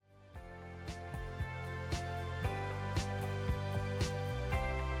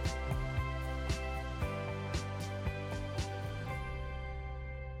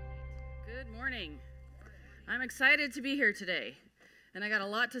I'm excited to be here today, and I got a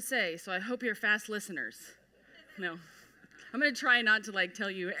lot to say, so I hope you're fast listeners. No, I'm going to try not to tell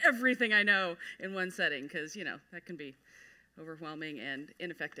you everything I know in one setting, because, that can be overwhelming and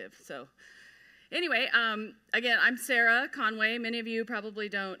ineffective. So anyway, again, I'm Sarah Conway. Many of you probably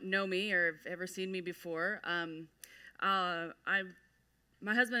don't know me or have ever seen me before. My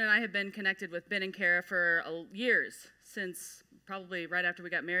husband and I have been connected with Ben and Kara for years, since probably right after we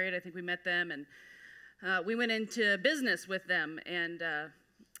got married. I think we met them, and we went into business with them. And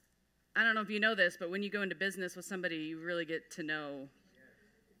I don't know if you know this, but when you go into business with somebody, you really get to know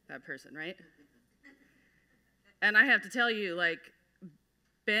that person, right? And I have to tell you,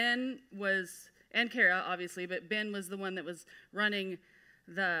 Ben was, and Kara, obviously, but Ben was the one that was running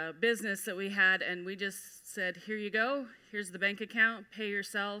the business that we had, and we just said, here you go, here's the bank account, pay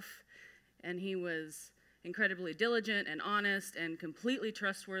yourself. And he was incredibly diligent and honest and completely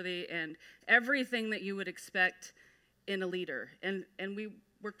trustworthy and everything that you would expect in a leader. And we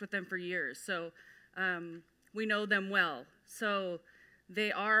worked with them for years, so we know them well. So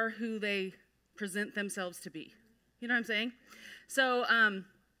they are who they present themselves to be. You know what I'm saying? So, and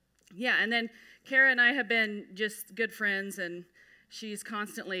then Kara and I have been just good friends, and she's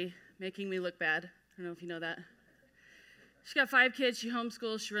constantly making me look bad. I don't know if you know that. She's got 5 kids. She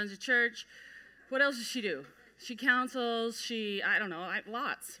homeschools. She runs a church. What else does she do? She counsels. I don't know,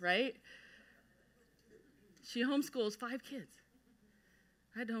 lots, right? She homeschools 5 kids.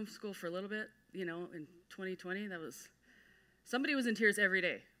 I had to homeschool for a little bit, in 2020. Somebody was in tears every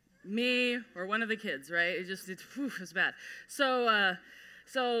day. Me or one of the kids, right? It was bad. So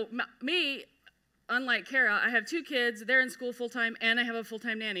me, unlike Kara, I have 2 kids. They're in school full-time, and I have a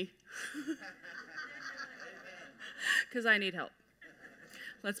full-time nanny. Because I need help.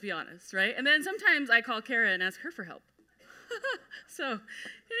 Let's be honest, right? And then sometimes I call Kara and ask her for help. So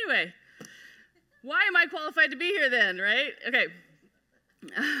anyway, why am I qualified to be here then, right? Okay.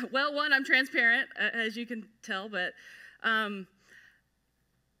 Well, one, I'm transparent, as you can tell, but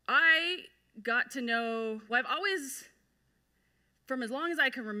I got to know, I've always, from as long as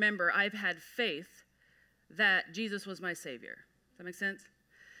I can remember, I've had faith that Jesus was my Savior. Does that make sense?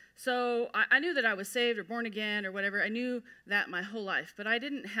 So I knew that I was saved or born again or whatever. I knew that my whole life, but I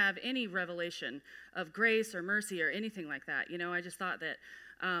didn't have any revelation of grace or mercy or anything like that. I just thought that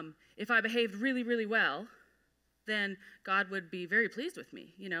if I behaved really, really well, then God would be very pleased with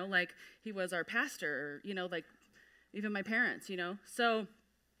me, like he was our pastor, or, like even my parents, So,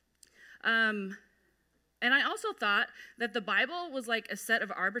 and I also thought that the Bible was like a set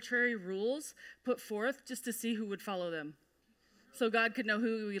of arbitrary rules put forth just to see who would follow them, so God could know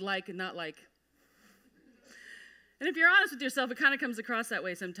who we like and not like. And if you're honest with yourself, it kind of comes across that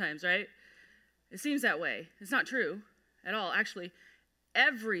way sometimes, right? It seems that way. It's not true at all. Actually,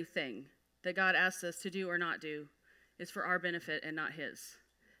 everything that God asks us to do or not do is for our benefit and not his.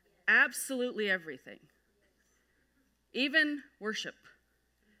 Absolutely everything. Even worship.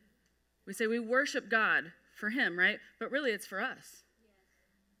 We say we worship God for him, right? But really it's for us.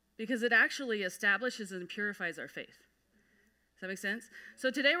 Because it actually establishes and purifies our faith. Does that make sense? So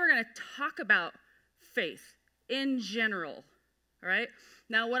today we're going to talk about faith in general. All right?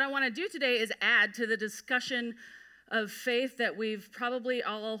 Now what I want to do today is add to the discussion of faith that we've probably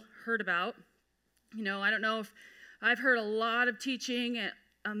all heard about. I don't know if I've heard a lot of teaching and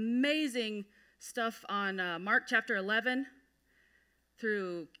amazing stuff on Mark chapter 11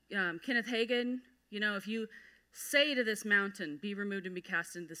 through Kenneth Hagin. If you say to this mountain, be removed and be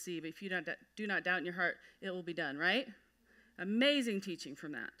cast into the sea, but if you do not doubt in your heart, it will be done, right? Amazing teaching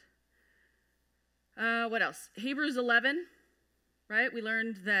from that. What else? Hebrews 11, right? We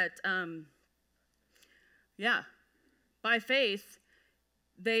learned that, by faith,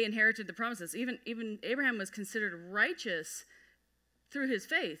 they inherited the promises. Even Abraham was considered righteous through his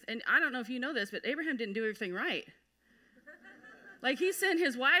faith. And I don't know if you know this, but Abraham didn't do everything right. He sent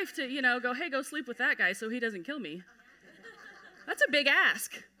his wife to, go sleep with that guy so he doesn't kill me. That's a big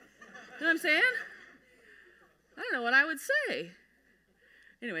ask. You know what I'm saying? I don't know what I would say.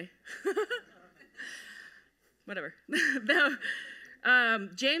 Anyway. Whatever.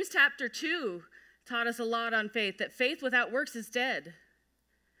 James chapter 2 taught us a lot on faith, that faith without works is dead.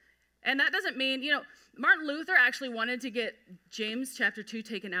 And that doesn't mean, Martin Luther actually wanted to get James chapter 2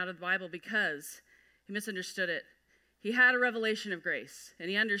 taken out of the Bible because he misunderstood it. He had a revelation of grace, and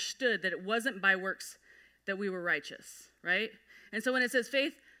he understood that it wasn't by works that we were righteous, right? And so when it says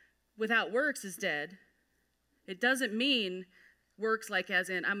faith without works is dead, it doesn't mean works like as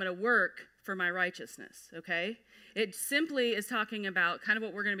in I'm going to work for my righteousness, okay? It simply is talking about kind of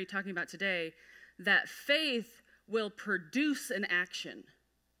what we're going to be talking about today, that faith will produce an action.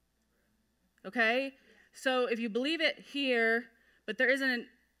 Okay? So if you believe it here, but there isn't an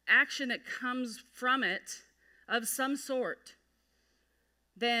action that comes from it of some sort,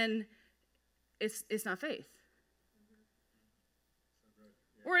 then it's not faith.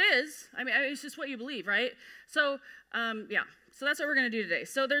 Or it is. I mean, it's just what you believe, right? So, So that's what we're going to do today.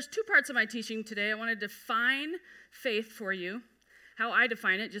 So there's two parts of my teaching today. I want to define faith for you, how I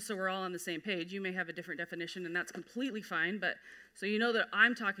define it, just so we're all on the same page. You may have a different definition, and that's completely fine, but so you know that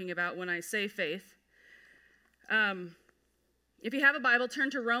I'm talking about when I say faith. If you have a Bible, turn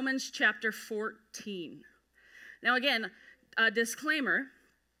to Romans chapter 14. Now again, a disclaimer.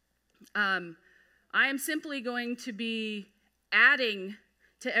 I am simply going to be adding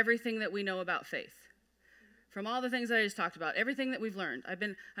to everything that we know about faith. From all the things that I just talked about, everything that we've learned,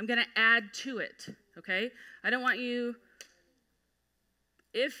 I'm going to add to it, okay? I don't want you,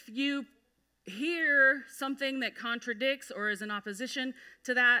 if you hear something that contradicts or is in opposition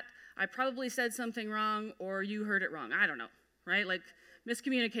to that, I probably said something wrong or you heard it wrong. I don't know, right? Like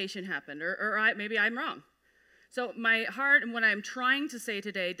miscommunication happened or maybe I'm wrong. So my heart and what I'm trying to say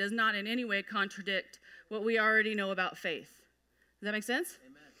today does not in any way contradict what we already know about faith. Does that make sense?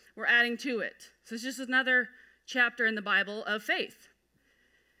 Amen. We're adding to it. So it's just another chapter in the Bible of faith.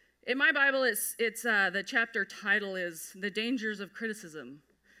 In my Bible, it's the chapter title is The Dangers of Criticism.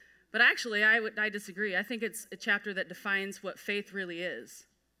 But actually, I disagree. I think it's a chapter that defines what faith really is.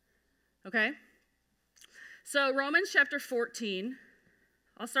 Okay? So Romans chapter 14,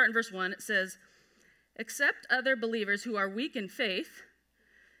 I'll start in verse 1. It says, accept other believers who are weak in faith,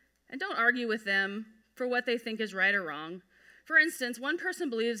 and don't argue with them for what they think is right or wrong. For instance, one person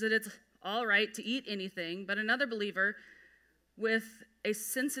believes that it's all right to eat anything, but another believer with a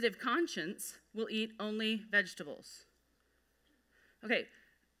sensitive conscience will eat only vegetables. Okay,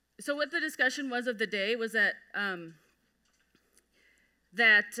 so what the discussion was of the day was that,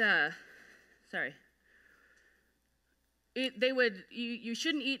 you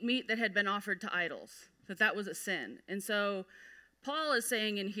shouldn't eat meat that had been offered to idols, that was a sin. And so Paul is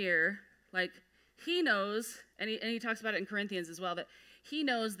saying in here, like, he knows, and he talks about it in Corinthians as well, that he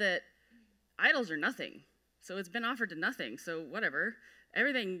knows that idols are nothing. So it's been offered to nothing. So whatever.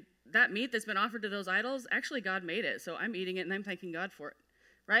 Everything, that meat that's been offered to those idols, actually God made it. So I'm eating it and I'm thanking God for it.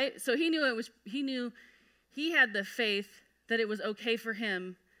 Right? So he knew he had the faith that it was okay for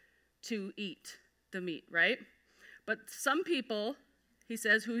him to eat the meat, right? But some people, he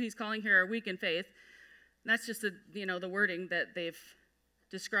says, who he's calling here are weak in faith. That's just the wording that they've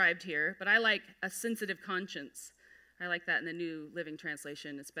described here, but I like a sensitive conscience. I like that in the New Living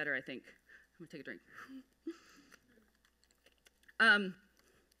Translation. It's better, I think. I'm going to take a drink.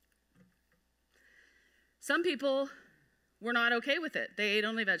 Some people were not okay with it. They ate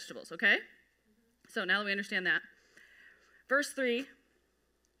only vegetables, okay? So now that we understand that. Verse 3,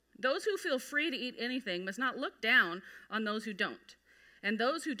 those who feel free to eat anything must not look down on those who don't. And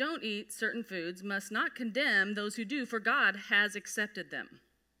those who don't eat certain foods must not condemn those who do, for God has accepted them.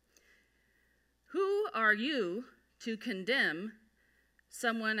 Who are you to condemn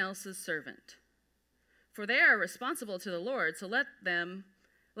someone else's servant? For they are responsible to the Lord, so let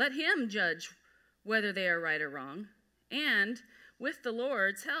him judge whether they are right or wrong. And with the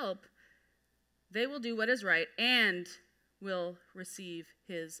Lord's help, they will do what is right and will receive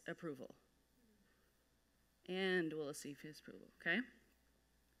his approval. And will receive his approval, okay?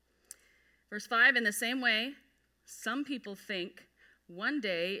 Verse 5, in the same way, some people think one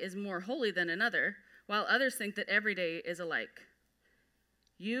day is more holy than another, while others think that every day is alike.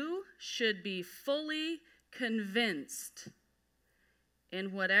 You should be fully convinced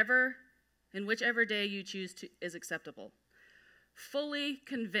in whichever day you choose is acceptable. Fully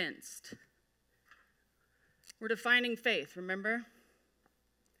convinced. We're defining faith, remember?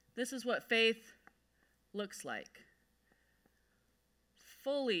 This is what faith looks like.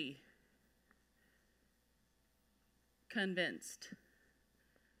 Fully convinced.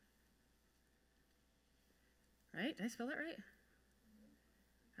 Right? Did I spell that right?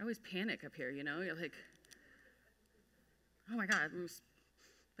 I always panic up here, You're like, oh my God, I'm going to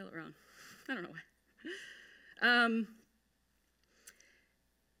spell it wrong. I don't know why.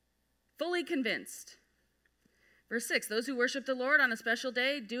 Fully convinced. Verse 6, those who worship the Lord on a special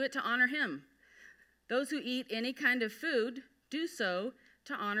day do it to honor him. Those who eat any kind of food do so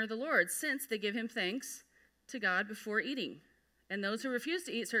to honor the Lord, since they give him thanks to God before eating. And those who refuse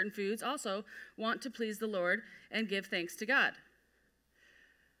to eat certain foods also want to please the Lord and give thanks to God.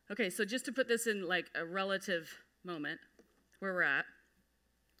 Okay, so just to put this in like a relative moment where we're at,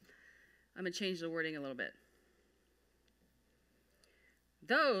 I'm going to change the wording a little bit.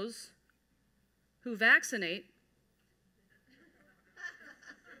 Those who vaccinate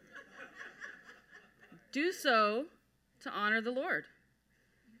do so to honor the Lord.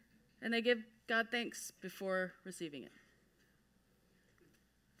 And they give God thanks before receiving it.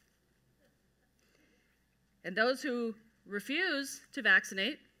 And those who refuse to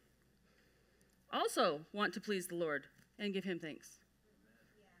vaccinate also want to please the Lord and give him thanks.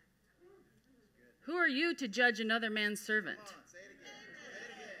 Who are you to judge another man's servant?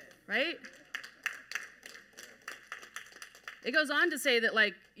 Right? It goes on to say that,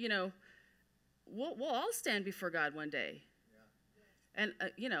 like, you know, we'll all stand before God one day. And,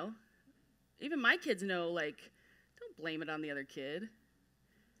 you know, even my kids know, like, don't blame it on the other kid.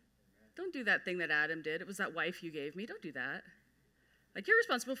 Don't do that thing that Adam did. It was that wife you gave me. Don't do that. Like, you're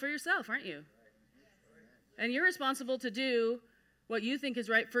responsible for yourself, aren't you? And you're responsible to do what you think is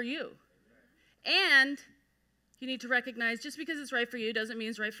right for you. And you need to recognize just because it's right for you doesn't mean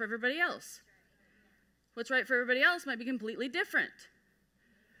it's right for everybody else. What's right for everybody else might be completely different.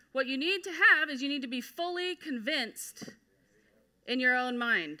 What you need to have is you need to be fully convinced in your own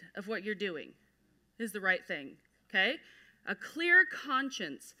mind of what you're doing is the right thing, okay? A clear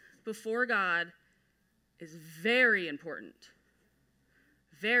conscience before God is very important.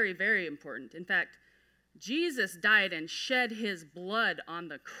 Very, very important. In fact, Jesus died and shed his blood on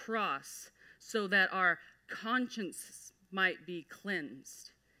the cross so that our conscience might be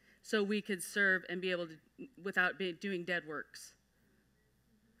cleansed, so we could serve and be able to, without doing dead works.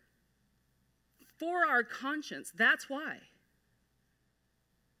 For our conscience, that's why.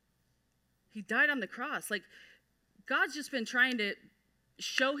 He died on the cross. Like, God's just been trying to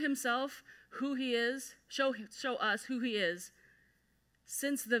show himself who he is, show us who he is,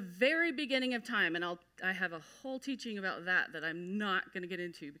 since the very beginning of time. And I have a whole teaching about that I'm not going to get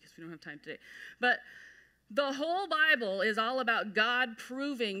into because we don't have time today. But the whole Bible is all about God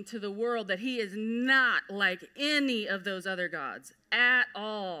proving to the world that he is not like any of those other gods at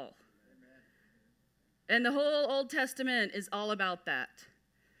all. And the whole Old Testament is all about that.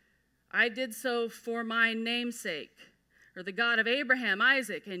 I did so for my namesake, or the God of Abraham,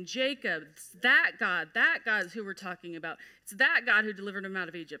 Isaac, and Jacob. It's that God is who we're talking about. It's that God who delivered them out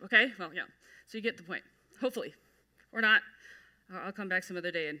of Egypt, okay? Well, yeah, so you get the point, hopefully. Or not, I'll come back some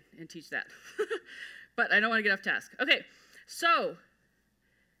other day and teach that. But I don't want to get off task. Okay, so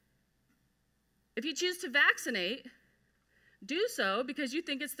if you choose to vaccinate, do so because you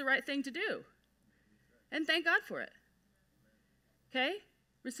think it's the right thing to do. And thank God for it. Okay?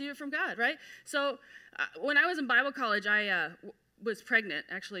 Receive it from God, right? So when I was in Bible college, I was pregnant.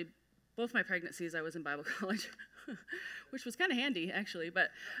 Actually, both my pregnancies, I was in Bible college, which was kind of handy, actually. But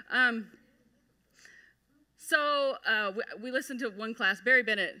so we listened to one class. Barry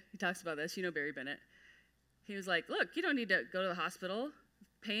Bennett, he talks about this. You know Barry Bennett. He was like, look, you don't need to go to the hospital.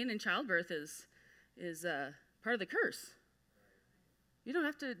 Pain in childbirth is part of the curse. You don't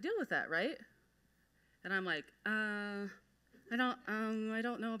have to deal with that, right? And I'm like, I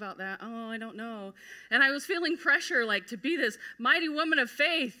don't know about that. Oh, I don't know. And I was feeling pressure, like, to be this mighty woman of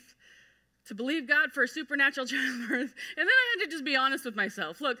faith, to believe God for supernatural childbirth. And then I had to just be honest with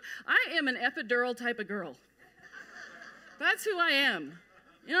myself. Look, I am an epidural type of girl. That's who I am.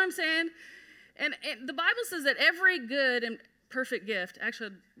 You know what I'm saying? And the Bible says that every good and perfect gift, actually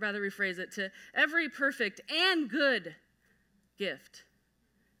I'd rather rephrase it to every perfect and good gift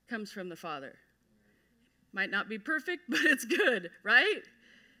comes from the Father. Might not be perfect, but it's good, right?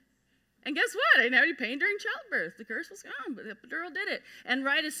 And guess what? I didn't have any pain during childbirth. The curse was gone, but the epidural did it. And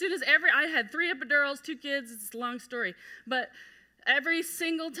right as soon as I had 3 epidurals, 2 kids, it's a long story. But every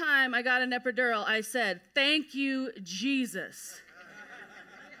single time I got an epidural, I said, thank you, Jesus.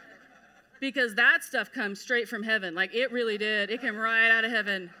 Because that stuff comes straight from heaven. Like, it really did. It came right out of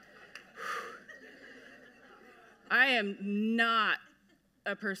heaven. I am not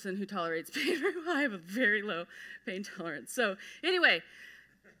a person who tolerates pain very well. I have a very low pain tolerance. So anyway,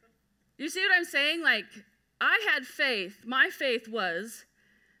 you see what I'm saying? Like, I had faith. My faith was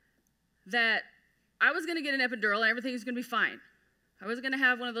that I was going to get an epidural and everything was going to be fine. I wasn't going to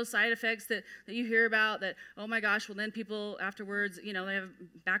have one of those side effects that you hear about that, oh my gosh, well then people afterwards, you know, they have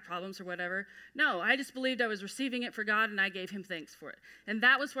back problems or whatever. No, I just believed I was receiving it for God and I gave him thanks for it. And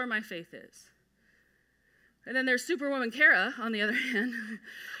that was where my faith is. And then there's Superwoman Kara, on the other hand,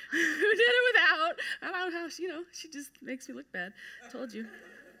 who did it without. I don't know how, she just makes me look bad. Told you.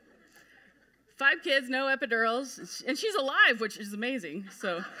 5 kids, no epidurals, and she's alive, which is amazing.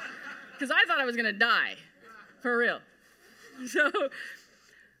 So, because I thought I was going to die, for real. So,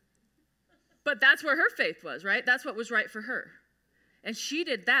 but that's where her faith was, right? That's what was right for her. And she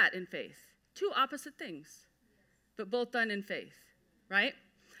did that in faith. 2 opposite things, but both done in faith, right?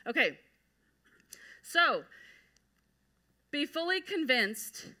 Okay. So, be fully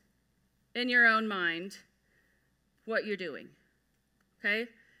convinced in your own mind what you're doing, okay?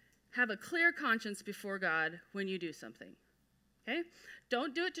 Have a clear conscience before God when you do something, okay?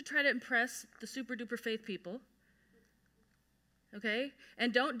 Don't do it to try to impress the super duper faith people, okay?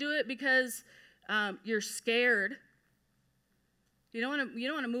 And don't do it because you're scared. You don't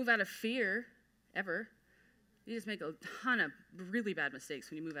want to move out of fear ever. You just make a ton of really bad mistakes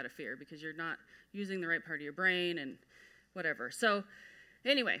when you move out of fear because you're not using the right part of your brain and whatever. So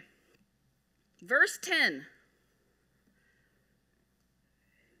anyway, verse 10.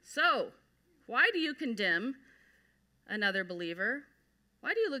 So, why do you condemn another believer?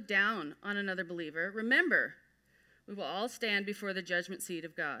 Why do you look down on another believer? Remember, we will all stand before the judgment seat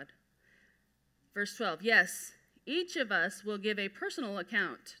of God. Verse 12. Yes, each of us will give a personal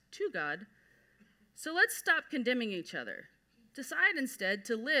account to God. So let's stop condemning each other. Decide instead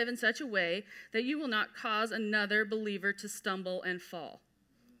to live in such a way that you will not cause another believer to stumble and fall.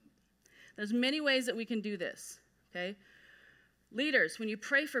 There's many ways that we can do this, okay? Leaders, when you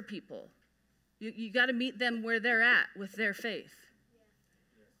pray for people, you got to meet them where they're at with their faith,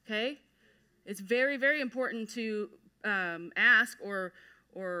 okay? It's very, very important to ask or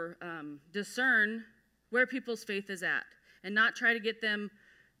discern where people's faith is at and not try to get them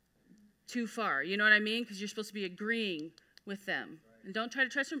too far. You know what I mean? Because you're supposed to be agreeing with them. Right. And don't try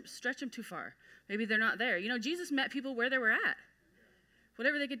to stretch them too far. Maybe they're not there. You know, Jesus met people where they were at.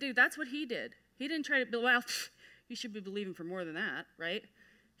 Whatever they could do, that's what he did. He didn't try to, well, you should be believing for more than that, right?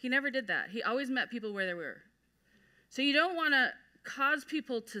 He never did that. He always met people where they were. So you don't want to cause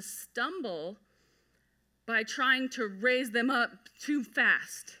people to stumble by trying to raise them up too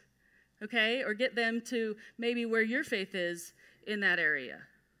fast, okay? Or get them to maybe where your faith is in that area.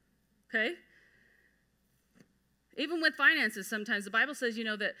 Okay? Even with finances, sometimes the Bible says, you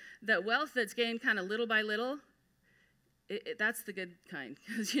know, that wealth that's gained kind of little by little, that's the good kind.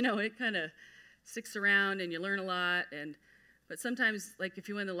 Because, you know, it kind of sticks around and you learn a lot. But sometimes, like if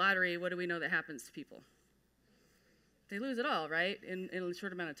you win the lottery, what do we know that happens to people? They lose it all, right? In a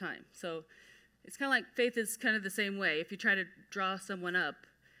short amount of time. So it's kind of like faith is kind of the same way. If you try to draw someone up,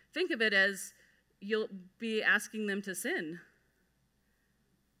 think of it as you'll be asking them to sin.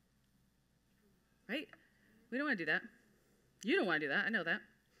 Right? We don't want to do that. You don't want to do that. I know that.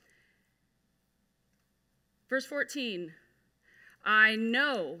 Verse 14. I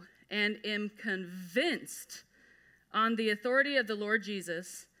know and am convinced on the authority of the Lord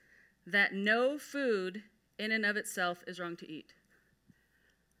Jesus that no food in and of itself is wrong to eat.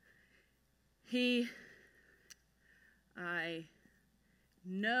 I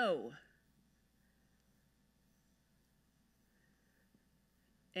know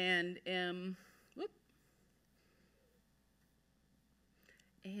and am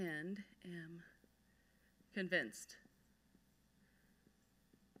convinced.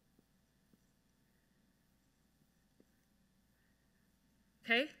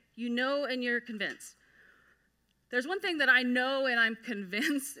 Okay? You know and you're convinced. There's one thing that I know and I'm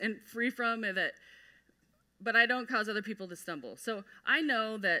convinced and free from, but I don't cause other people to stumble. So I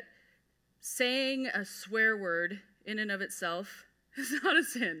know that saying a swear word in and of itself is not a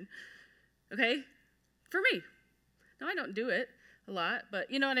sin. Okay? For me. Now, I don't do it a lot,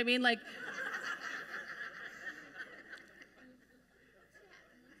 but you know what I mean? Like,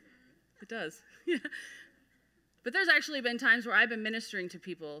 it does. Yeah. But there's actually been times where I've been ministering to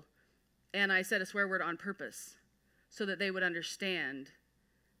people and I said a swear word on purpose so that they would understand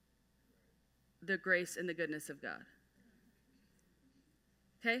the grace and the goodness of God.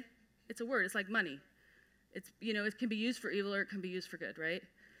 Okay? It's a word. It's like money. It's, you know, it can be used for evil or it can be used for good, right?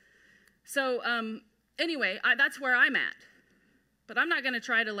 So anyway, that's where I'm at. But I'm not going to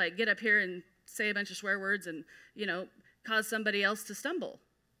try to like get up here and say a bunch of swear words and, you know, cause somebody else to stumble.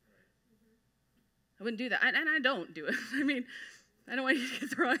 I wouldn't do that. And I don't do it. I mean, I don't want you to get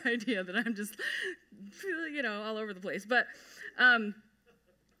the wrong idea that I'm just, you know, all over the place. But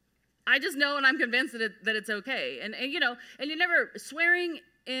I just know and I'm convinced that it's okay. And, you know, and you never, swearing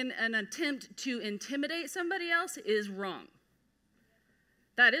in an attempt to intimidate somebody else is wrong.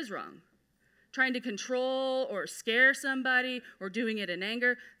 That is wrong. Trying to control or scare somebody or doing it in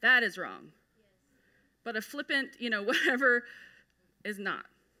anger, that is wrong. Yes. But a flippant, you know, whatever is not.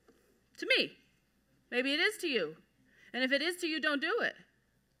 To me. Maybe it is to you. And if it is to you, don't do it.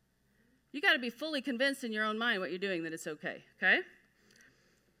 You got to be fully convinced in your own mind what you're doing that it's okay, okay?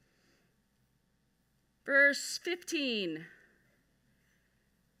 Verse 15.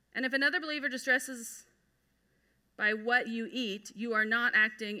 And if another believer distresses by what you eat, you are not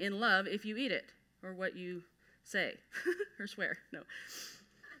acting in love if you eat it, or what you say, or swear, no.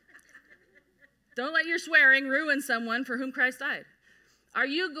 Don't let your swearing ruin someone for whom Christ died. Are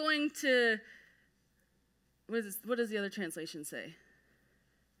you going to, what does the other translation say?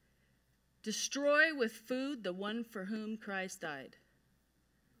 Destroy with food the one for whom Christ died.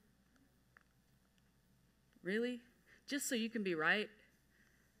 Really? Just so you can be right?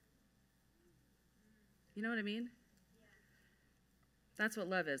 You know what I mean? That's what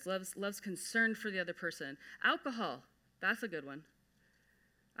love is. Love's concerned for the other person. Alcohol, that's a good one.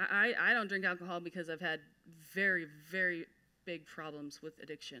 I don't drink alcohol because I've had very, very big problems with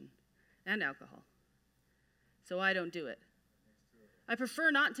addiction and alcohol. So I don't do it. I prefer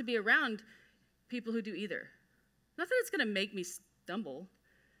not to be around people who do either. Not that it's going to make me stumble.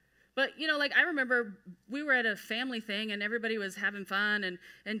 But, like I remember we were at a family thing and everybody was having fun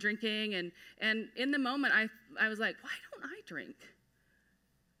and drinking. And in the moment, I was like, why don't I drink?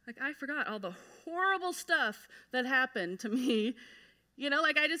 Like I forgot all the horrible stuff that happened to me.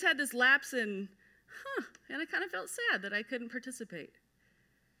 Like I just had this lapse in, and I kind of felt sad that I couldn't participate.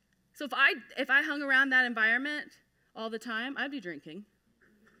 So if I hung around that environment all the time, I'd be drinking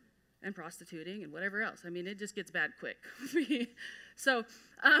and prostituting and whatever else. I mean, it just gets bad quick for me. So,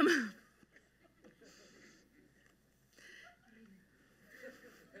 I'm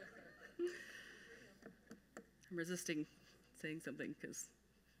resisting saying something because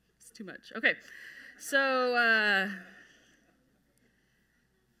it's too much. Okay, so,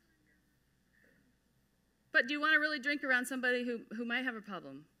 but do you want to really drink around somebody who might have a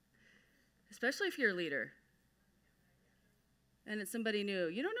problem? Especially if you're a leader. And it's somebody new.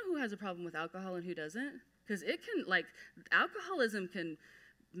 You don't know who has a problem with alcohol and who doesn't. Because it can, alcoholism can,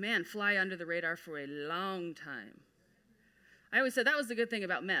 fly under the radar for a long time. I always said that was the good thing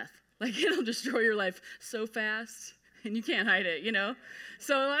about meth. It'll destroy your life so fast, and you can't hide it,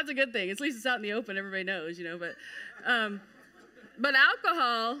 So that's a good thing. At least it's out in the open. Everybody knows, But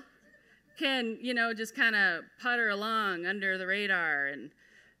alcohol can, just kind of putter along under the radar.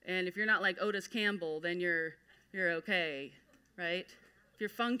 And if you're not like Otis Campbell, then you're okay, right? If you're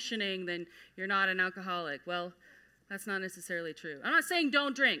functioning, then you're not an alcoholic. Well, that's not necessarily true. I'm not saying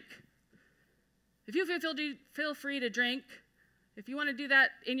don't drink. If you feel free to drink, if you want to do that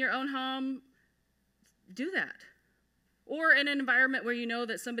in your own home, do that. Or in an environment where you know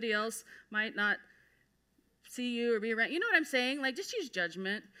that somebody else might not see you or be around. You know what I'm saying? Just use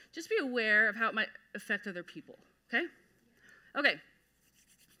judgment. Just be aware of how it might affect other people, okay? Okay.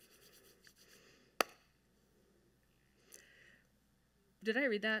 Did I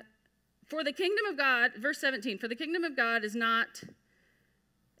read that? For the kingdom of God, verse 17, for the kingdom of God is not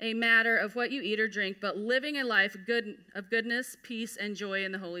a matter of what you eat or drink, but living a life of goodness, peace, and joy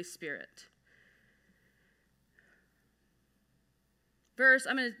in the Holy Spirit.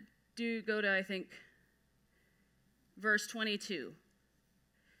 I'm going to go to, I think, verse 22.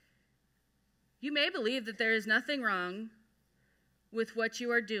 You may believe that there is nothing wrong with what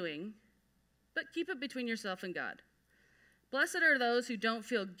you are doing, but keep it between yourself and God. Blessed are those who don't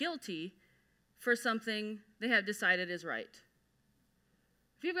feel guilty for something they have decided is right.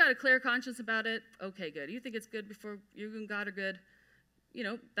 If you've got a clear conscience about it, okay, good. You think it's good before you and God are good,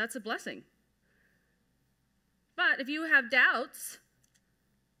 that's a blessing. But if you have doubts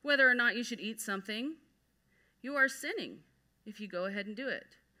whether or not you should eat something, you are sinning if you go ahead and do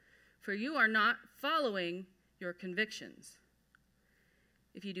it, for you are not following your convictions.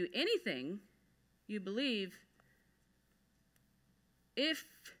 If you do anything you believe, if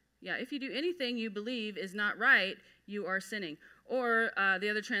you do anything you believe is not right, you are sinning. Or the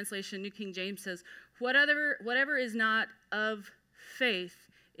other translation, New King James says, whatever is not of faith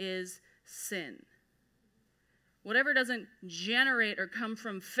is sin. Whatever doesn't generate or come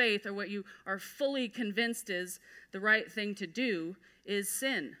from faith or what you are fully convinced is the right thing to do is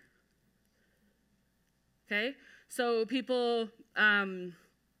sin. Okay? So people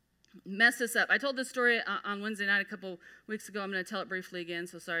mess this up. I told this story on Wednesday night a couple weeks ago. I'm going to tell it briefly again,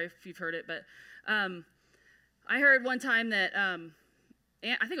 so sorry if you've heard it. But I heard one time that, I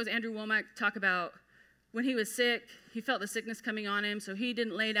think it was Andrew Womack, talk about when he was sick, he felt the sickness coming on him, so he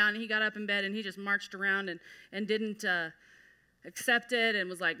didn't lay down. He got up in bed, and he just marched around and didn't accept it and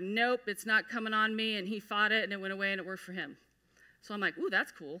was like, nope, it's not coming on me, and he fought it, and it went away, and it worked for him. So I'm like, ooh,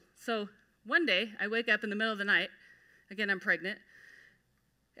 that's cool. So one day, I wake up in the middle of the night. Again, I'm pregnant.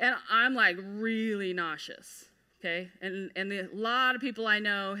 And I'm like really nauseous, okay? And a lot of people I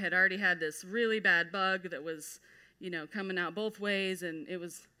know had already had this really bad bug that was, coming out both ways. And it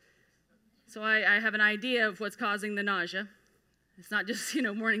was, so I have an idea of what's causing the nausea. It's not just,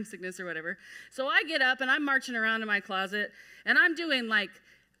 morning sickness or whatever. So I get up and I'm marching around in my closet and I'm doing like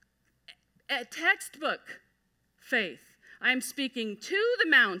a textbook faith. I'm speaking to the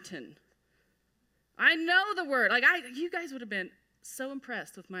mountain. I know the word. You guys would have been so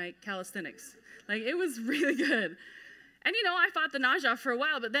impressed with my calisthenics. Like, it was really good. And, I fought the nausea for a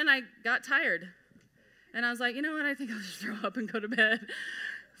while, but then I got tired. And I was like, you know what, I think I'll just throw up and go to bed.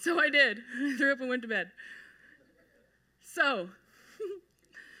 So I did. I threw up and went to bed. So,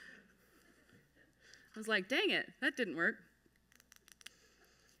 I was like, dang it, that didn't work.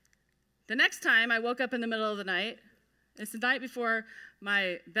 The next time I woke up in the middle of the night, it's the night before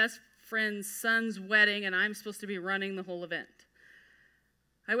my best friend's son's wedding, and I'm supposed to be running the whole event.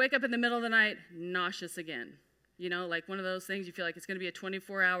 I wake up in the middle of the night, nauseous again. Like one of those things you feel like it's going to be a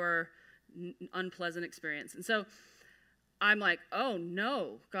 24-hour unpleasant experience. And so I'm like, oh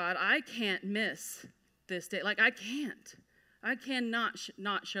no, God, I can't miss this day. Like, I cannot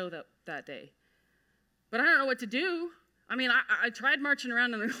not show that day. But I don't know what to do. I mean, I tried marching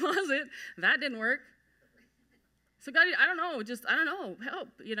around in the closet. That didn't work. So God, I don't know, help,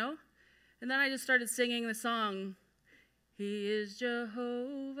 And then I just started singing the song, He is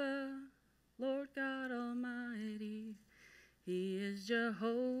Jehovah, Lord God Almighty. He is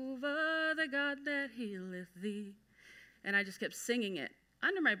Jehovah, the God that healeth thee. And I just kept singing it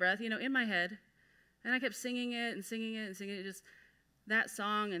under my breath, in my head. And I kept singing it and singing it and singing it, just that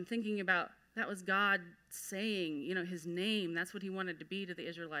song, and thinking about that was God saying, his name. That's what he wanted to be to the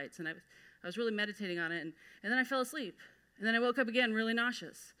Israelites. And I was really meditating on it. And then I fell asleep. And then I woke up again really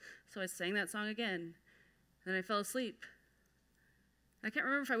nauseous. So I sang that song again. And then I fell asleep. I can't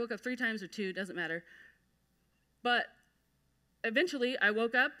remember if I woke up 3 times or 2. Doesn't matter. But eventually I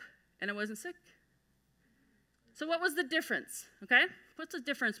woke up and I wasn't sick. So what was the difference? Okay? What's the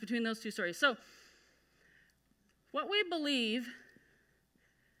difference between those 2 stories? So what we believe,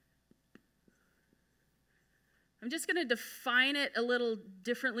 I'm just going to define it a little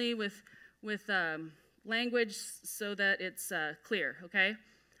differently with language so that it's clear, okay?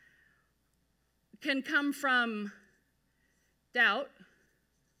 Can come from doubt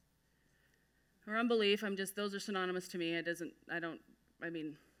or unbelief. Those are synonymous to me. I haven't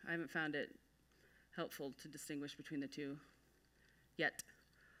found it helpful to distinguish between the 2 yet.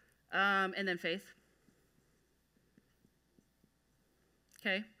 And then faith.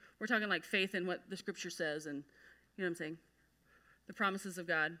 Okay? We're talking like faith in what the scripture says, and you know what I'm saying? The promises of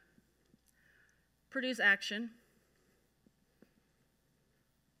God. Produce action,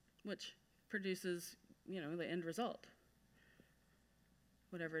 which produces, the end result,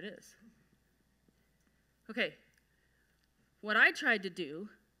 whatever it is. Okay, what I tried to do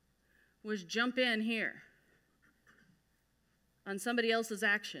was jump in here on somebody else's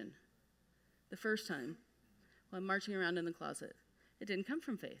action the first time while I'm marching around in the closet. It didn't come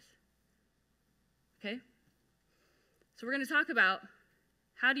from faith. Okay? So we're going to talk about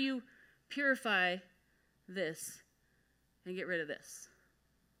how do you purify this and get rid of this.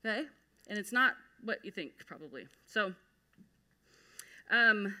 Okay? And it's not what you think, probably. So,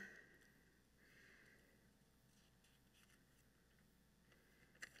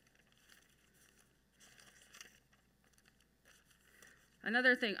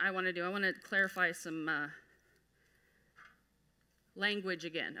 another thing I want to clarify some language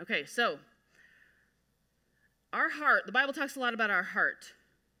again. Okay, so our heart, the Bible talks a lot about our heart.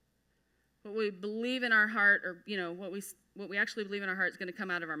 What we believe in our heart, or what we actually believe in our heart is going to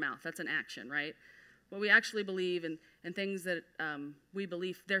come out of our mouth. That's an action, right? What we actually believe and things that we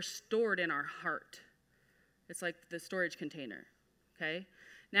believe, they're stored in our heart. It's like the storage container, okay?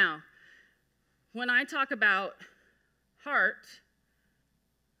 Now, when I talk about heart,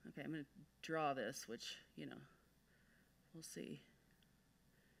 okay, I'm going to draw this, which, we'll see.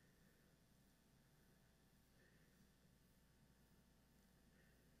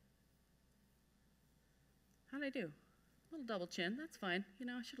 How'd I do? A little double chin. That's fine.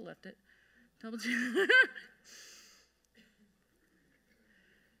 I should have left it. Double chin.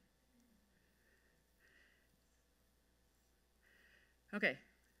 Okay.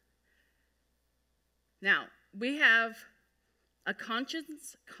 Now, we have a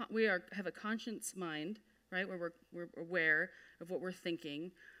conscience. Have a conscious mind, right? Where we're aware of what we're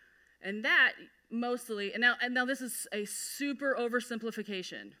thinking, and that mostly. And now this is a super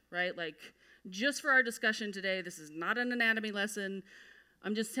oversimplification, right? Like, just for our discussion today, this is not an anatomy lesson.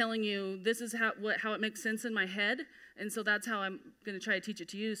 I'm just telling you this is how it makes sense in my head, and so that's how I'm going to try to teach it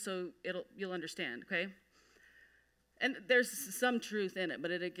to you, so you'll understand, okay? And there's some truth in it, but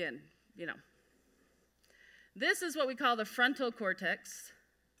this is what we call the frontal cortex.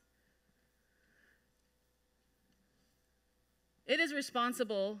 It is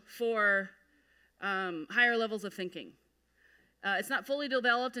responsible for higher levels of thinking. It's not fully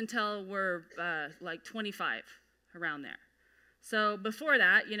developed until we're like 25, around there. So before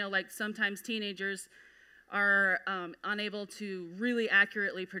that, like sometimes teenagers are unable to really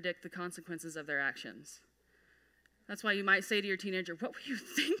accurately predict the consequences of their actions. That's why you might say to your teenager, "What were you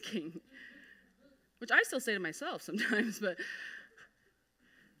thinking?" Which I still say to myself sometimes,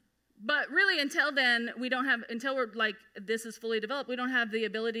 but really until then, until we're like, this is fully developed, we don't have the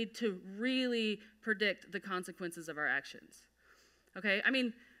ability to really predict the consequences of our actions. Okay? I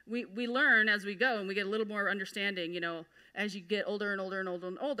mean, we learn as we go and we get a little more understanding, as you get older and older and older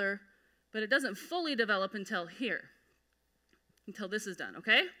and older, but it doesn't fully develop until here, until this is done,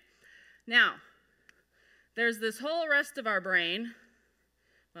 okay? Now, there's this whole rest of our brain.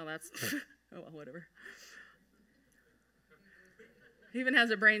 Well, that's, oh, well, whatever. It even has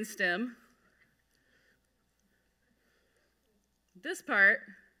a brain stem. This part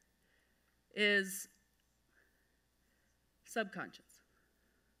is subconscious.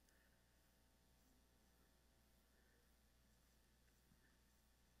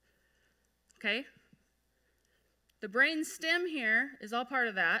 Okay? The brain stem here is all part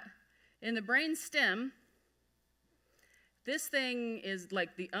of that. In the brain stem, this thing is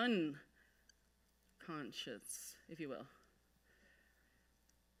like the unconscious, if you will.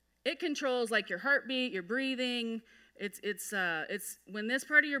 It controls like your heartbeat, your breathing. It's when this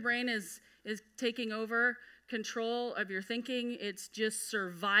part of your brain is taking over control of your thinking, it's just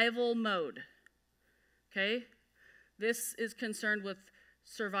survival mode. Okay? This is concerned with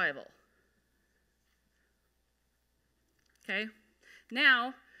survival. Okay?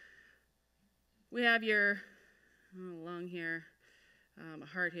 Now, we have your lung here, a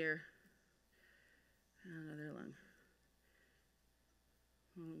heart here, another lung.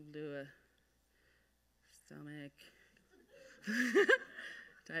 We'll do a stomach,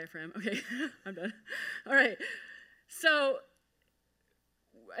 diaphragm. Okay, I'm done. All right. So,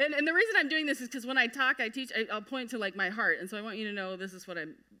 and the reason I'm doing this is because when I talk, I'll point to like my heart, and so I want you to know this is what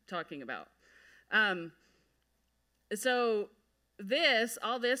I'm talking about. So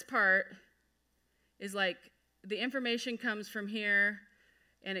all this part is like the information comes from here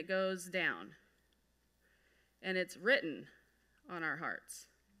and it goes down. And it's written on our hearts.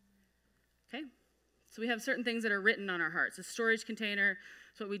 Okay? So we have certain things that are written on our hearts. A storage container,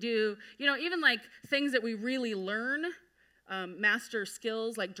 that's what we do. Even like things that we really learn, master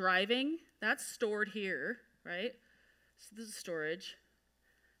skills like driving, that's stored here, right? So this is storage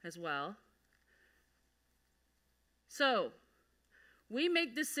as well. So, we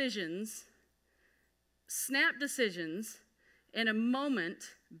make decisions, snap decisions, in a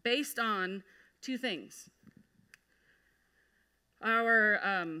moment based on two things. Our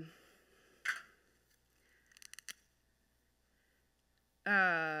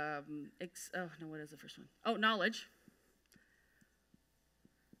what is the first one? Oh, knowledge.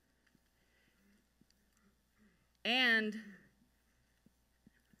 And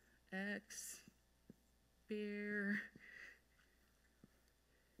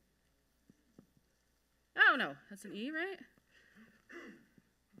Oh, no, that's an E, right?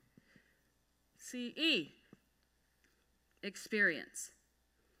 C-E. Experience.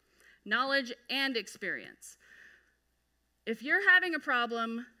 Knowledge and experience. If you're having a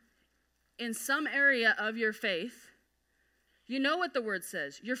problem in some area of your faith, you know what the word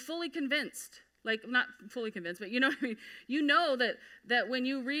says. You're fully convinced. Like, not fully convinced, but you know what I mean? You know that when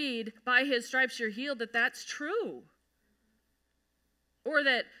you read, by his stripes you're healed, that's true. Or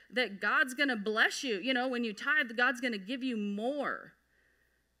that God's going to bless you. When you tithe, God's going to give you more.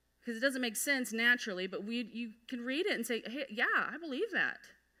 Because it doesn't make sense naturally, but you can read it and say, hey, yeah, I believe that.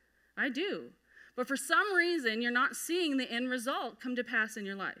 I do. But for some reason, you're not seeing the end result come to pass in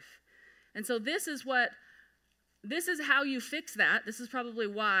your life. And so this is how you fix that. This is probably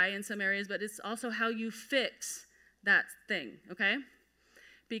why in some areas, but it's also how you fix that thing, okay?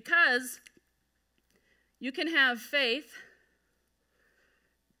 Because you can have faith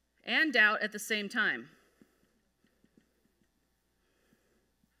and doubt at the same time.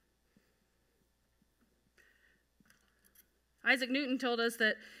 Isaac Newton told us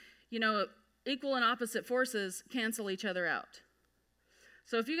that, equal and opposite forces cancel each other out.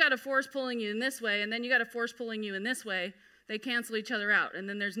 So if you got a force pulling you in this way, and then you got a force pulling you in this way, they cancel each other out, and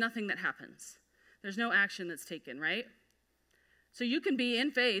then there's nothing that happens. There's no action that's taken, right? So you can be in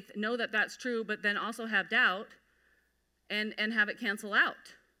faith, know that that's true, but then also have doubt and have it cancel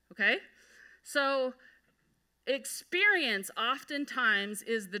out. Okay? So experience oftentimes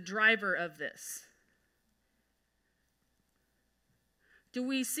is the driver of this. Do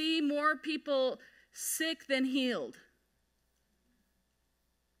we see more people sick than healed?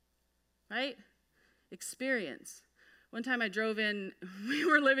 Right? Experience. One time I drove in, we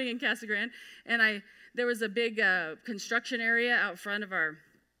were living in Casa Grande, and there was a big construction area out front of our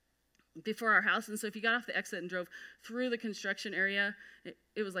before our house. And so if you got off the exit and drove through the construction area,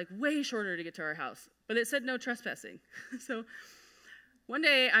 it was like way shorter to get to our house. But it said no trespassing. So one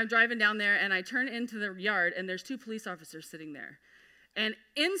day I'm driving down there and I turn into the yard and there's 2 police officers sitting there. And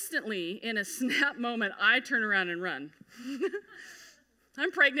instantly, in a snap moment, I turn around and run.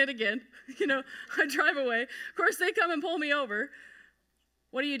 I'm pregnant again. I drive away. Of course, they come and pull me over.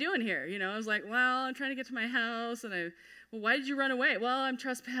 What are you doing here? I was like, well, I'm trying to get to my house. And well, why did you run away? Well, I'm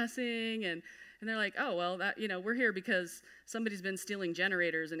trespassing. And they're like, oh, well, that, we're here because somebody's been stealing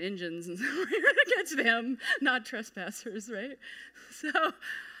generators and engines. And so we're here to catch them, not trespassers, right? So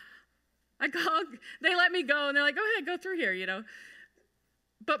I called, they let me go. And they're like, go ahead, go through here,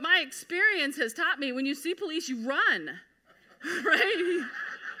 But my experience has taught me when you see police, you run, right?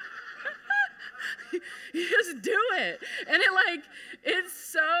 You just do it. And it's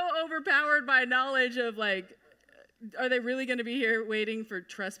so overpowered by knowledge of are they really going to be here waiting for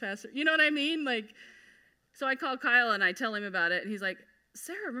trespassers? You know what I mean? So I call Kyle and I tell him about it. And he's like,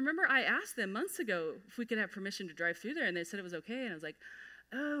 Sarah, remember I asked them months ago if we could have permission to drive through there. And they said it was okay. And I was like,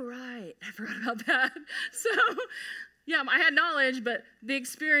 oh, right. I forgot about that. So yeah, I had knowledge, but the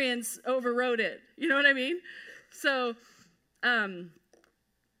experience overrode it. You know what I mean? So,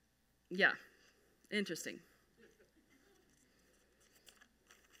 yeah, interesting.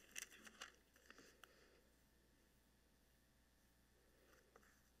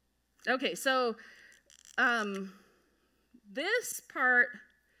 Okay, so this part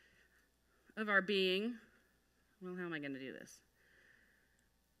of our being, well, how am I going to do this?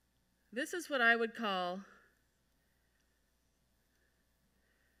 This is what I would call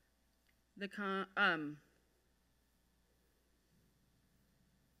the conscience.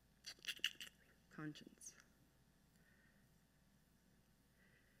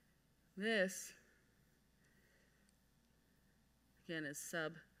 This, again, is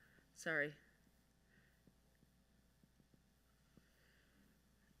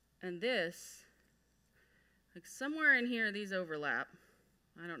and this, somewhere in here, these overlap.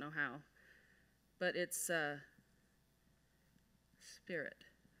 I don't know how, but it's spirit.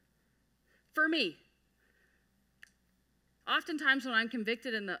 For me, oftentimes when I'm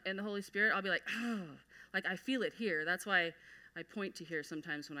convicted in the Holy Spirit, I'll be like, oh, I feel it here. That's why I point to here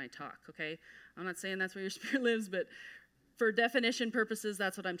sometimes when I talk, okay? I'm not saying that's where your spirit lives, but for definition purposes,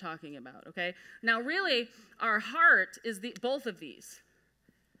 that's what I'm talking about, okay? Now, really, our heart is both of these,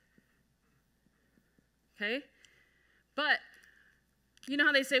 okay? But you know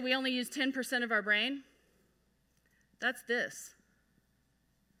how they say we only use 10% of our brain? That's this.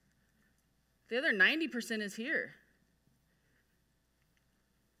 The other 90% is here.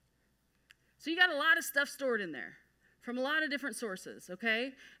 So you got a lot of stuff stored in there from a lot of different sources,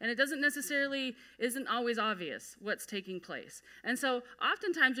 okay? And it isn't always obvious what's taking place. And so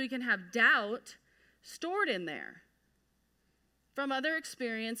oftentimes we can have doubt stored in there from other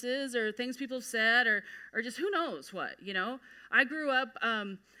experiences or things people have said or just who knows what, I grew up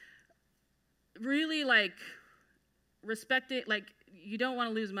really respecting, you don't want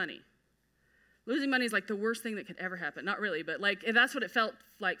to lose money. Losing money is the worst thing that could ever happen. Not really, but that's what it felt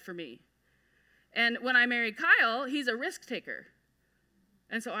like for me. And when I married Kyle, he's a risk taker.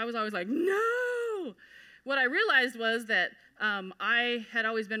 And so I was always like, no. What I realized was that I had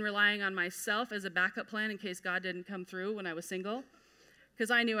always been relying on myself as a backup plan in case God didn't come through when I was single. Because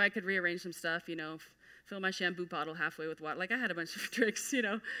I knew I could rearrange some stuff, fill my shampoo bottle halfway with water. I had a bunch of tricks,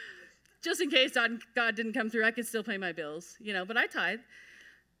 just in case God didn't come through, I could still pay my bills, but I tithed.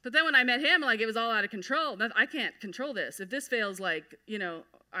 But then when I met him, it was all out of control. I can't control this. If this fails, I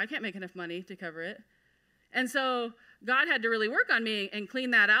can't make enough money to cover it. And so God had to really work on me and clean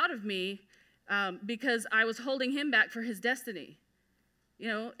that out of me because I was holding him back for his destiny.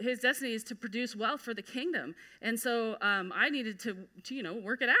 His destiny is to produce wealth for the kingdom. And so I needed to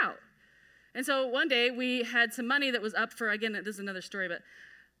work it out. And so one day we had some money that was up for, again, this is another story, but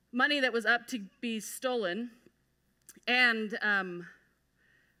money that was up to be stolen. And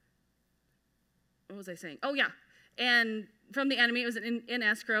what was I saying? Oh, yeah. And from the enemy, it was in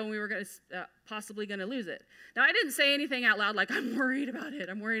escrow, and we were possibly going to lose it. Now, I didn't say anything out loud I'm worried about it.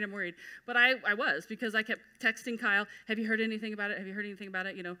 I'm worried. But I was, because I kept texting Kyle, have you heard anything about it? Have you heard anything about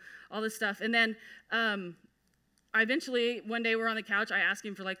it? All this stuff. And then I eventually, one day we're on the couch, I asked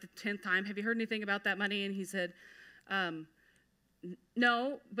him for the 10th time, have you heard anything about that money? And he said,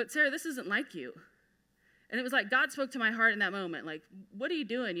 no, but Sarah, this isn't like you. And it was God spoke to my heart in that moment. What are you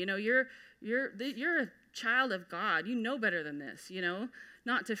doing? You're a child of God. You know better than this,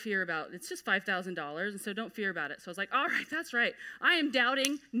 not to fear about. It's just $5,000, and so don't fear about it. So I was like, all right, that's right. I am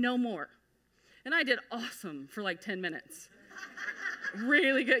doubting no more. And I did awesome for 10 minutes.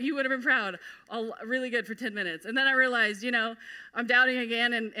 Really good. You would have been proud. Really good for 10 minutes. And then I realized, I'm doubting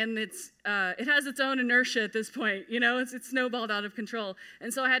again, and it has its own inertia at this point. It's snowballed out of control.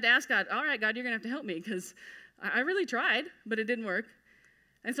 And so I had to ask God, all right, God, you're going to have to help me, because I really tried, but it didn't work.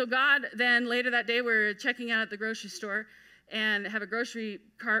 And so God, then later that day, we're checking out at the grocery store and have a grocery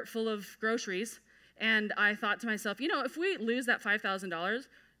cart full of groceries. And I thought to myself, if we lose that $5,000,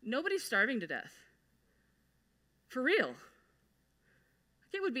 nobody's starving to death. For real.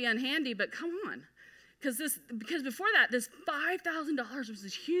 It would be unhandy, but come on. Because before that, this $5,000 was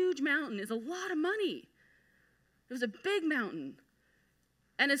this huge mountain. It's a lot of money. It was a big mountain.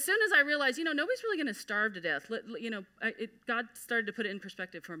 And as soon as I realized, nobody's really going to starve to death, God started to put it in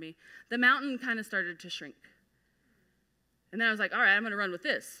perspective for me. The mountain kind of started to shrink. And then I was like, all right, I'm going to run with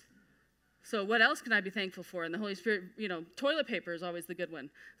this. So what else can I be thankful for? And the Holy Spirit, toilet paper is always the good one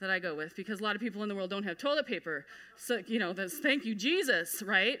that I go with, because a lot of people in the world don't have toilet paper. So, that's thank you, Jesus,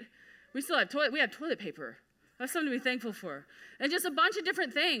 right? We still have toilet paper. That's something to be thankful for. And just a bunch of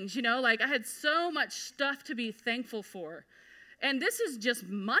different things, like I had so much stuff to be thankful for. And this is just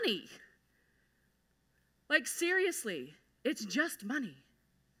money. Like, seriously, it's just money.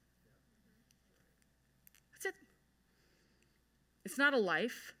 That's it. It's not a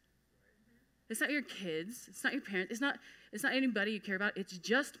life. It's not your kids. It's not your parents. It's not anybody you care about. It's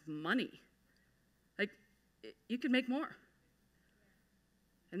just money. Like, you could make more.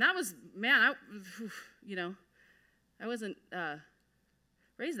 And that was, man, I wasn't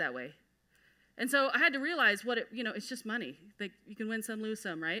raised that way. And so I had to realize it's just money. Like, you can win some, lose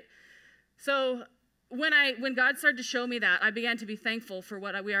some, right? So when God started to show me that, I began to be thankful for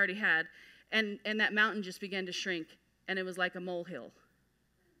what we already had. And that mountain just began to shrink. And it was like a molehill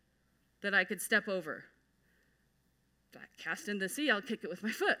that I could step over. If I cast into the sea, I'll kick it with my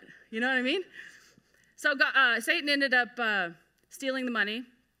foot. You know what I mean? So Satan ended up stealing the money.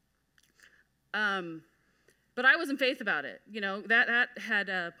 But I was in faith about it. That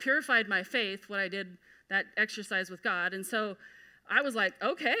had purified my faith, what I did, that exercise with God. And so I was like,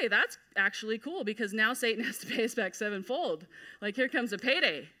 okay, that's actually cool, because now Satan has to pay us back sevenfold. Like, here comes a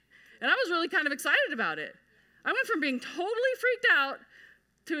payday. And I was really kind of excited about it. I went from being totally freaked out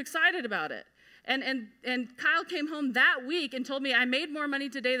to excited about it. And Kyle came home that week and told me I made more money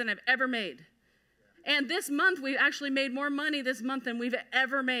today than I've ever made. And this month, we actually made more money this month than we've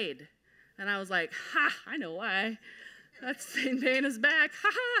ever made. And I was like, I know why. That's Satan paying us back.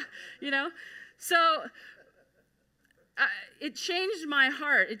 So it changed my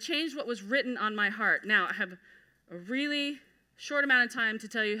heart. It changed what was written on my heart. Now, I have a really short amount of time to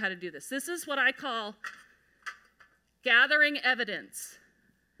tell you how to do this. This is what I call gathering evidence.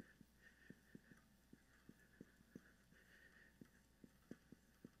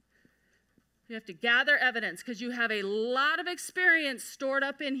 You have to gather evidence, because you have a lot of experience stored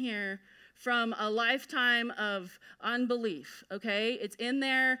up in here from a lifetime of unbelief, okay? It's in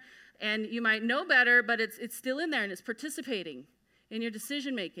there, and you might know better, but it's still in there, and it's participating in your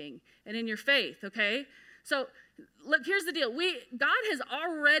decision-making and in your faith, okay? So, look, here's the deal. God has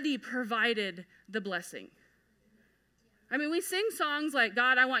already provided the blessing. I mean, we sing songs like,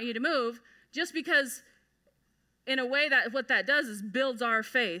 God, I want you to move, just because in a way that what that does is builds our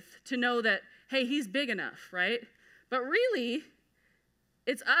faith to know that, hey, he's big enough, right? But really,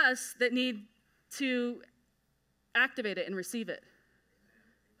 it's us that need to activate it and receive it.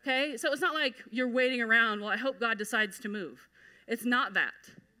 Okay? So it's not like you're waiting around, well, I hope God decides to move. It's not that.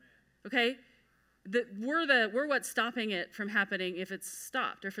 Okay? We're what's stopping it from happening if it's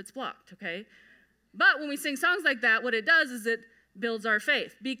stopped or if it's blocked, okay? But when we sing songs like that, what it does is it builds our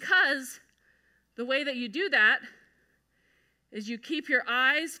faith, because the way that you do that is you keep your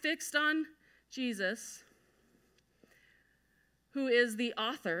eyes fixed on Jesus, who is the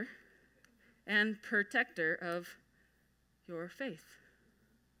author and protector of your faith.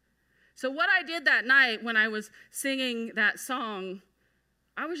 So what I did that night when I was singing that song,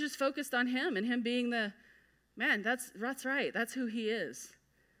 I was just focused on him and him being the, man, that's right, that's who he is.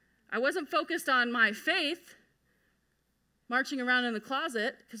 I wasn't focused on my faith marching around in the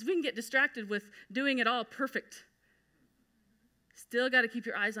closet, because we can get distracted with doing it all perfect. Still got to keep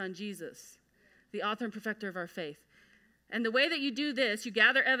your eyes on Jesus, the author and perfecter of our faith. And the way that you do this, you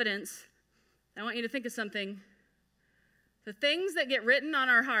gather evidence. I want you to think of something. The things that get written on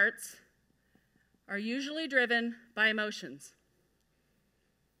our hearts are usually driven by emotions.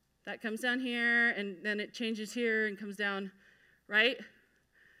 That comes down here, and then it changes here and comes down, right?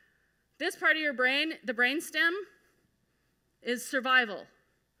 This part of your brain, the brainstem, is survival.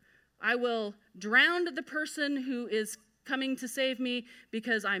 I will drown the person who is coming to save me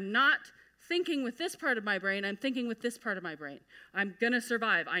because I'm not thinking with this part of my brain. I'm thinking with this part of my brain. I'm going to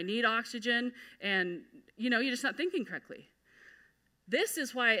survive. I need oxygen, and, you're just not thinking correctly. This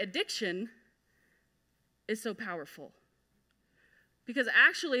is why addiction is so powerful. Because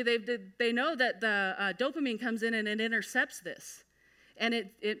actually, they know that the dopamine comes in and it intercepts this. And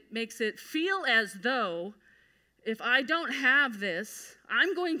it makes it feel as though if I don't have this,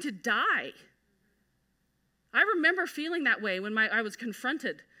 I'm going to die. I remember feeling that way when I was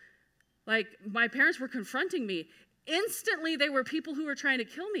confronted. Like, my parents were confronting me. Instantly, they were people who were trying to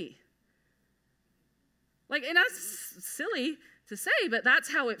kill me. Like, and that's silly to say, but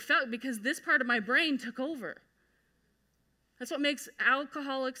that's how it felt because this part of my brain took over. That's what makes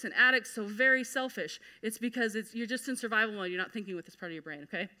alcoholics and addicts so very selfish. It's because you're just in survival mode. You're not thinking with this part of your brain,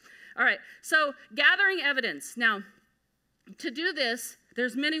 okay? All right, so gathering evidence. Now, to do this,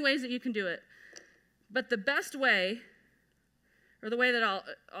 there's many ways that you can do it. But the best way, or the way that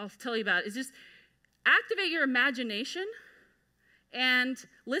I'll tell you about, is just activate your imagination and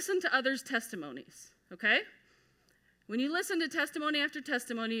listen to others' testimonies, okay? When you listen to testimony after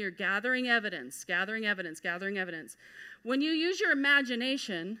testimony, you're gathering evidence, gathering evidence, gathering evidence. When you use your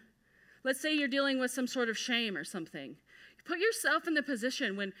imagination, let's say you're dealing with some sort of shame or something, put yourself in the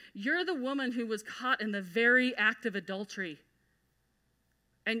position when you're the woman who was caught in the very act of adultery,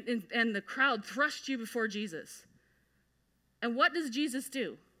 and the crowd thrust you before Jesus. And what does Jesus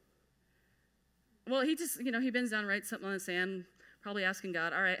do? Well, he just, he bends down, writes something on the sand, probably asking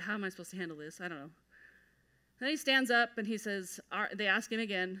God, all right, how am I supposed to handle this? I don't know. Then he stands up and he says, they ask him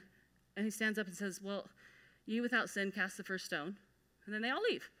again, and he stands up and says, well, you without sin cast the first stone. And then they all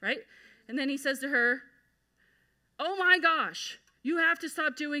leave, right? And then he says to her, oh my gosh, you have to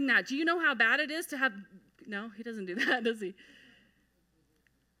stop doing that. Do you know how bad it is to have, no, he doesn't do that, does he?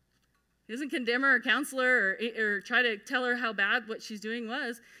 He doesn't condemn her or counsel her or try to tell her how bad what she's doing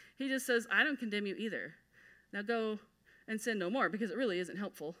was. He just says, I don't condemn you either. Now go and sin no more, because it really isn't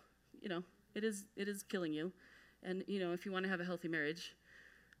helpful. It is killing you. And, if you want to have a healthy marriage,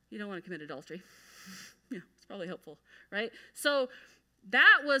 you don't want to commit adultery. It's probably helpful, right? So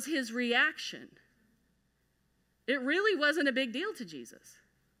that was his reaction. It really wasn't a big deal to Jesus.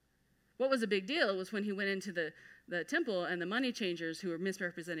 What was a big deal was when he went into the temple and the money changers who were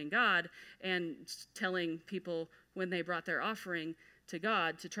misrepresenting God and telling people when they brought their offering to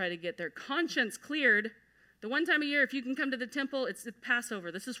God to try to get their conscience cleared. The one time a year, if you can come to the temple, it's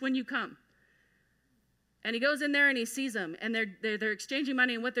Passover. This is when you come. And he goes in there and he sees them, and they're exchanging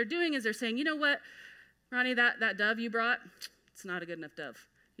money, and what they're doing is they're saying, you know what, Ronnie, that dove you brought, it's not a good enough dove.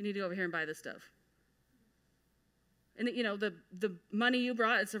 You need to go over here and buy this dove. And the money you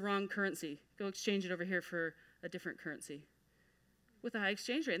brought, it's the wrong currency. Go exchange it over here for a different currency with a high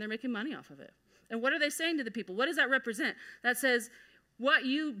exchange rate, and they're making money off of it. And what are they saying to the people? What does that represent? That says, what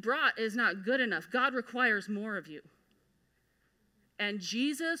you brought is not good enough. God requires more of you. And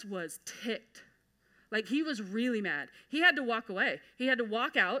Jesus was ticked. Like, he was really mad. He had to walk away. He had to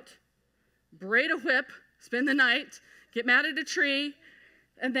walk out, braid a whip, spend the night, get mad at a tree,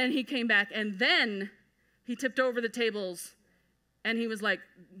 and then he came back. And then he tipped over the tables, and he was like,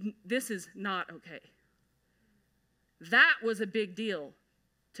 this is not okay. That was a big deal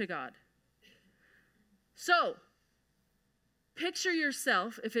to God. So, picture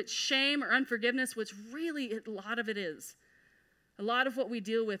yourself, if it's shame or unforgiveness, which really a lot of it is. A lot of what we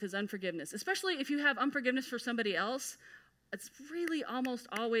deal with is unforgiveness, especially if you have unforgiveness for somebody else. It's really almost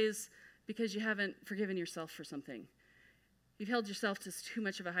always because you haven't forgiven yourself for something. You've held yourself to too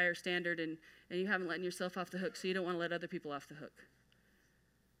much of a higher standard, and you haven't let yourself off the hook, so you don't want to let other people off the hook.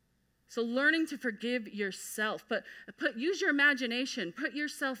 So learning to forgive yourself, but use your imagination, put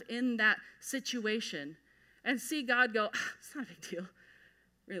yourself in that situation, and see God go, it's not a big deal,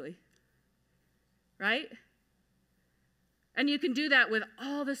 really, right? And you can do that with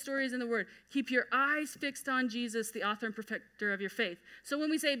all the stories in the Word. Keep your eyes fixed on Jesus, the author and perfecter of your faith. So when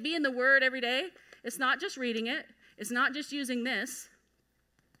we say be in the Word every day, it's not just reading it. It's not just using this.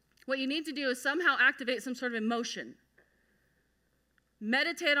 What you need to do is somehow activate some sort of emotion.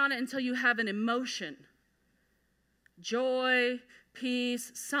 Meditate on it until you have an emotion. Joy,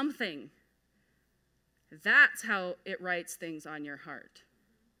 peace, something. That's how it writes things on your heart.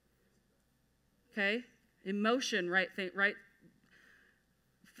 Okay? Emotion,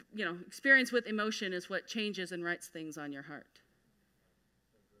 experience with emotion is what changes and writes things on your heart.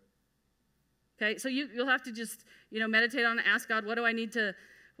 Okay, so you'll have to just, meditate on it, ask God, what do I need to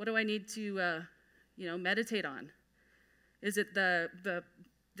meditate on? Is it the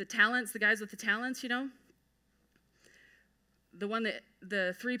talents, the guys with the talents,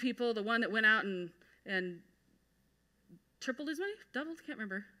 the three people, the one that went out and tripled his money? Doubled? Can't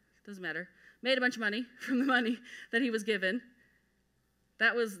remember. doesn't matter. Made a bunch of money from the money that he was given.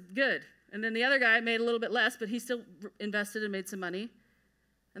 That was good. And then the other guy made a little bit less, but he still invested and made some money.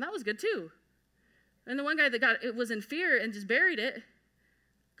 And that was good too. And the one guy that was in fear and just buried it,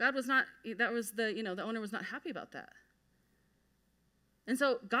 the owner was not happy about that. And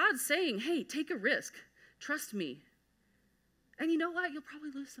so God's saying, hey, take a risk. Trust me. And you know what? You'll probably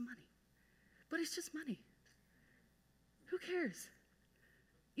lose some money. But it's just money. Who cares?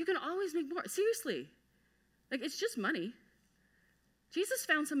 You can always make more. Seriously. Like, it's just money. Jesus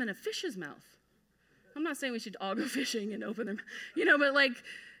found some in a fish's mouth. I'm not saying we should all go fishing and open them, but like,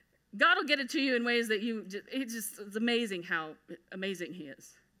 God will get it to you in ways that it's amazing how amazing he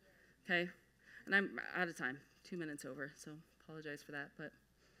is. Okay? And I'm out of time, 2 minutes over, so apologize for that, but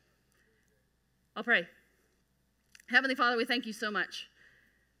I'll pray. Heavenly Father, we thank you so much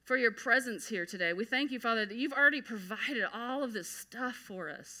for your presence here today. We thank you, Father, that you've already provided all of this stuff for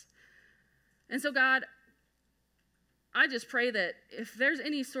us. And so, God, I just pray that if there's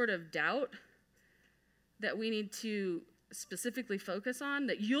any sort of doubt that we need to specifically focus on,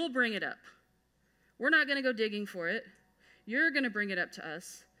 that you'll bring it up. We're not going to go digging for it. You're going to bring it up to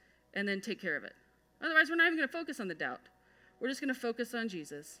us and then take care of it. Otherwise, we're not even going to focus on the doubt. We're just going to focus on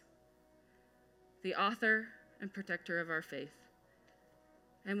Jesus, the author and protector of our faith.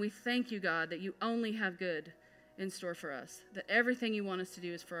 And we thank you, God, that you only have good in store for us, that everything you want us to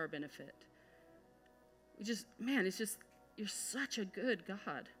do is for our benefit. You're such a good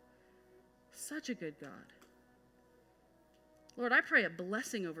God. Such a good God. Lord, I pray a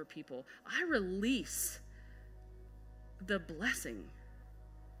blessing over people. I release the blessing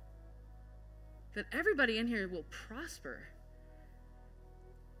that everybody in here will prosper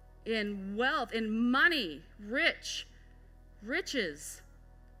in wealth, in money, riches,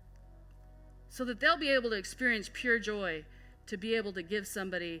 so that they'll be able to experience pure joy, to be able to give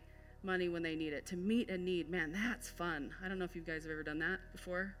somebody money when they need it, to meet a need. Man, that's fun. I don't know if you guys have ever done that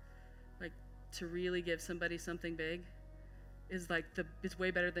before. Like, to really give somebody something big is it's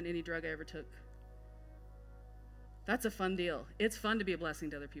way better than any drug I ever took. That's a fun deal. It's fun to be a blessing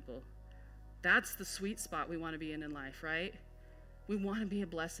to other people. That's the sweet spot we want to be in life, right? We want to be a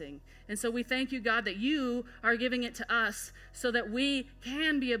blessing. And so we thank you, God, that you are giving it to us so that we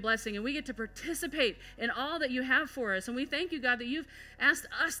can be a blessing and we get to participate in all that you have for us. And we thank you, God, that you've asked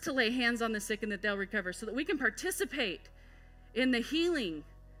us to lay hands on the sick and that they'll recover so that we can participate in the healing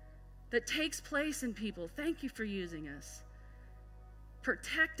that takes place in people. Thank you for using us.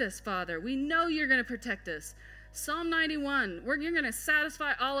 Protect us, Father. We know you're going to protect us. Psalm 91, you're going to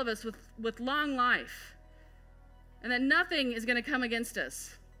satisfy all of us with long life. And that nothing is going to come against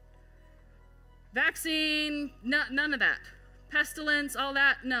us. Vaccine, none of that. Pestilence, all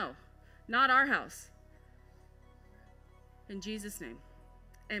that, no. Not our house. In Jesus' name,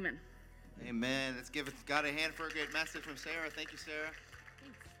 amen. Amen. Let's give God a hand for a great message from Sarah. Thank you, Sarah.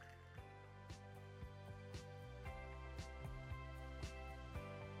 Thanks.